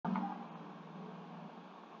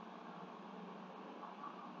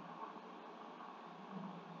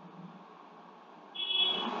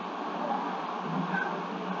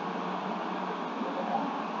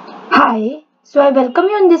Hi, so I welcome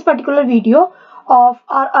you in this particular video of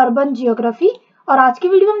our urban geography। और आज की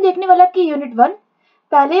video में हम देखने वाला कि यूनिट 1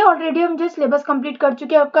 पहले ऑलरेडी हम जो सिलेबस कंप्लीट कर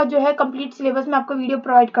चुके हैं, आपका जो है कंप्लीट सिलेबस में आपको वीडियो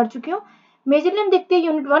प्रोवाइड कर चुकी हूँ। मेजरली हम देखते हैं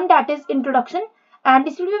unit 1 that is introduction, and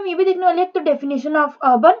इस वीडियो में ये भी देखने वाले हैं तो definition of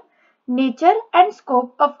urban, nature and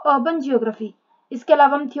scope of urban geography. इसके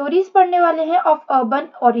अलावा हम थ्योरीज पढ़ने वाले हैं of urban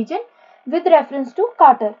origin with reference to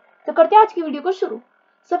quarter. तो करते हैं आज की वीडियो को शुरू।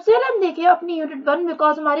 सबसे पहले हम देखें अपनी यूनिट 1,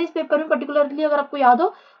 बिकॉज हमारे इस पेपर में पर्टिकुलरली अगर आपको याद हो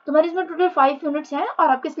तो हमारे इसमें टोटल 5 यूनिट्स हैं और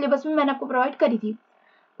आपके सिलेबस में मैंने आपको प्रोवाइड करी थी।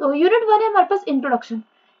 तो यूनिट 1 है हमारे पास इंट्रोडक्शन।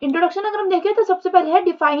 इंट्रोडक्शन अगर हम देखें तो सबसे पहले है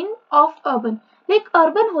define of urban. Like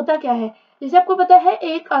urban होता क्या है, जैसे आपको पता है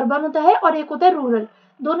एक अर्बन होता है और एक होता है रूरल,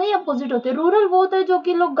 दोनों ही अपोजिट होते हैं। रूरल वो होता है जो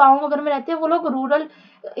कि लोग गाँव वगैरह में रहते हैं, वो लोग रूरल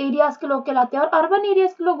एरियाज के लोग कहलाते हैं, और अर्बन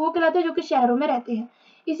एरियाज के लोग वो कहलाते हैं जो कि शहरों में रहते हैं।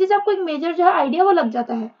 इसी से आपको एक मेजर जो है आइडिया वो लग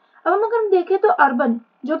जाता है। अब अगर हम देखें तो अर्बन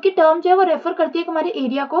जो कि टर्म जो है वो रेफर करती है हमारे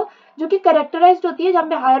एरिया को जो कि कैरेक्टराइज्ड होती है जहाँ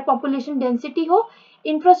पे हायर पॉपुलेशन डेंसिटी हो,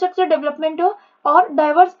 इंफ्रास्ट्रक्चर डेवलपमेंट हो और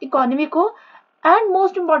डाइवर्स इकोनॉमी को, and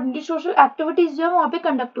most importantly social activities जो है वहाँ पे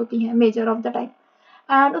कंडक्ट होती हैं measure of the time.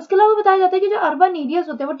 And उसके अलावा बताया जाता है कि जो अर्बन एरियाज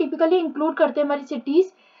होते हैं वो टिपिकली इंक्लूड करते हैं हमारी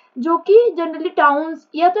सिटीज जो कि जनरली टाउन्स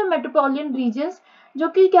या तो मेट्रोपॉलिटन रीजन्स जो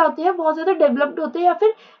कि क्या होते हैं बहुत ज़्यादा डेवलप्ड होते हैं या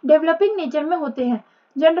फिर डेवलपिंग नेचर में होते हैं।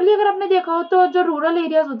 जनरली अगर आपने देखा हो तो जो रूरल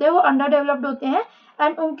एरियाज होते हैं वो अंडर डेवलप्ड होते हैं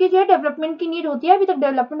एंड उनकी जो है डेवलपमेंट की नीड होती है, अभी तक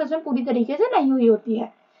डेवलपमेंट उसमें पूरी तरीके से नहीं हुई होती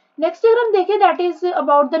है। नेक्स्ट अगर हम देखें that is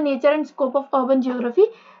about the nature and scope of urban geography.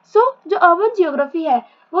 सो जो अर्बन जियोग्राफी है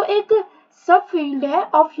वो एक सब फील्ड है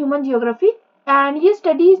ऑफ ह्यूमन जियोग्राफी, एंड ये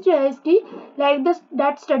स्टडीज जो है इसकी like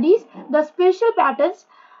that studies the special patterns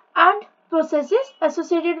and processes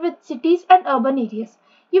associated with cities and urban areas.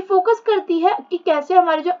 ये फोकस करती है कि कैसे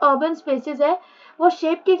हमारे जो अर्बन स्पेसेस है वो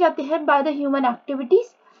शेप किए जाते हैं by the human activities,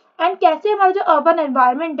 and कैसे हमारा जो अर्बन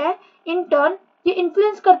एनवायरनमेंट है इन टर्न ये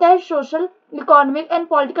इन्फ्लुएंस करता है social, economic and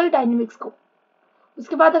political dynamics को।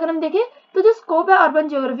 उसके बाद अगर हम देखें तो जो स्कोप है अर्बन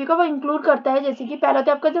जियोग्राफी का वो इंक्लूड करता है जैसे कि पहला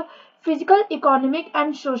होता है आपका जो physical, economic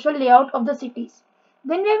and social layout of the cities,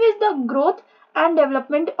 then we have is the growth and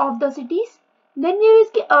development of the cities, then we have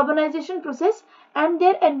इसकी urbanisation process and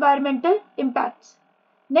there environmental impacts.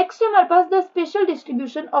 Next है हमारे पास the special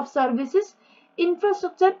distribution of services,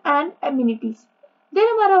 infrastructure and amenities. Then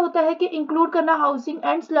हमारा होता है कि include करना housing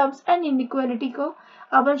and slums and inequality को,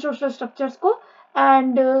 urban social structures को,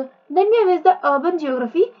 and then we have is the urban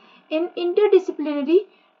geography in interdisciplinary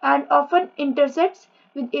and often intersects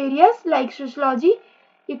with areas like sociology,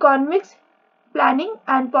 economics, planning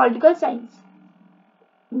and political science.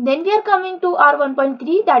 Then we are coming to our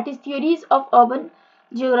 1.3 that is theories of urban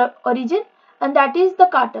origin and that is the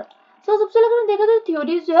Carter। So सबसे पहले अगर देखा तो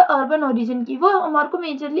theories जो है urban origin की वो हमारे को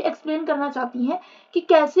मेजरली एक्सप्लेन करना चाहती हैं कि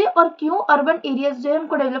कैसे और क्यों अर्बन एरियाज जो है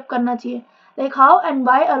हमको डेवलप करना चाहिए, like how and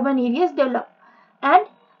why urban areas develop. And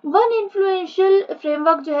one influential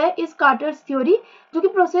framework जो है इस कार्टर्स थ्योरी जो कि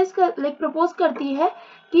प्रपोज करती है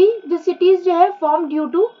कि जो सिटीज जो है फॉर्म ड्यू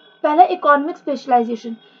टू पहला इकोनॉमिक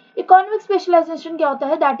स्पेशलाइजेशन। इकोनॉमिक स्पेशलाइजेशन क्या होता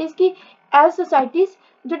है, दैट इज कि एज सोसाइटीज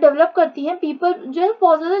जो डेवलप करती हैं पीपल जो है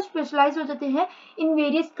बहुत ज़्यादा स्पेशलाइज हो जाते हैं in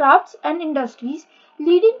various crafts and industries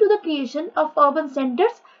leading to the creation of urban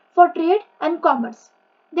centres for trade and commerce.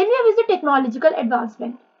 Then we have is the technological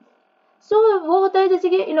advancement. सो वो होता है जैसे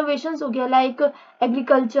कि इनोवेशंस हो गया like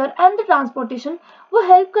agriculture and the transportation, वो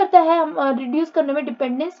हेल्प करता है हम रिड्यूस करने में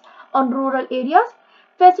dependence on rural areas,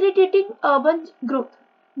 facilitating urban growth.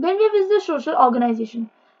 Then we have is the social organisation.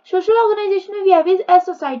 Social organisation में we have is as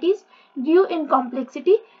societies view in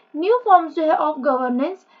complexity, new forms जो है of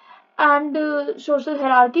governance and social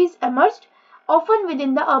hierarchies emerged often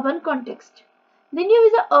within the urban context. Then you have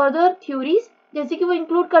the other theories जैसे कि वो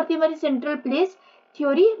include करती है हमारी central place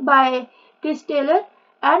theory by Christaller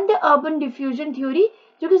and the urban diffusion theory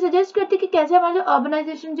जो कि suggest करती है कि कैसे हमारा जो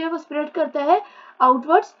urbanization जो है वो spread करता है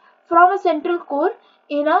outwards from a central core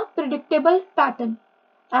in a predictable pattern.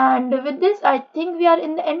 And with this I think we are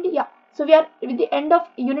in the end, yeah, so we are with the end of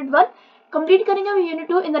unit 1। Complete करेंगे हम unit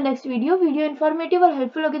 2 in the next video. Video informative और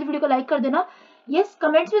helpful लगे तो video को like कर देना। Yes,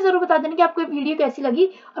 comments में जरूर बता देना कि आपको वीडियो कैसी लगी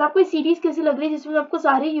और आपको सीरीज कैसी लग रही है जिसमें आपको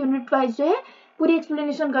सारे यूनिट वाइज जो है पूरी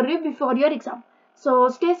एक्सप्लेनेशन कर रही हूँ before your exam. So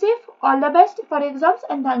stay safe, all the best for exams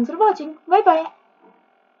and thanks for watching. Bye bye.